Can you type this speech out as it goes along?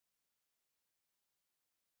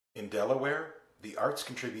In Delaware, the arts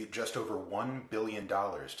contribute just over $1 billion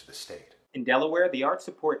to the state. In Delaware, the arts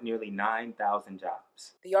support nearly 9,000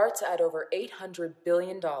 jobs. The arts add over $800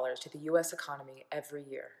 billion to the U.S. economy every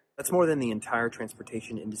year. That's more than the entire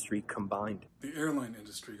transportation industry combined. The airline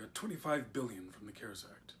industry got $25 billion from the CARES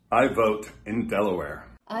Act. I vote in Delaware.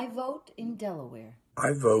 I vote in Delaware.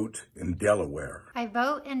 I vote in Delaware. I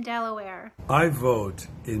vote in Delaware. I vote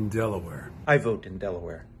in Delaware. I vote in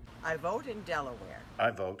Delaware. I vote in Delaware.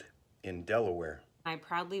 I vote in Delaware. I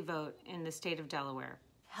proudly vote in the state of Delaware.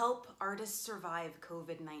 Help artists survive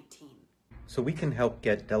COVID-19. So we can help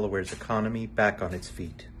get Delaware's economy back on its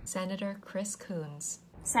feet. Senator Chris Coons.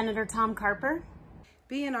 Senator Tom Carper.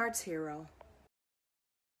 Be an arts hero.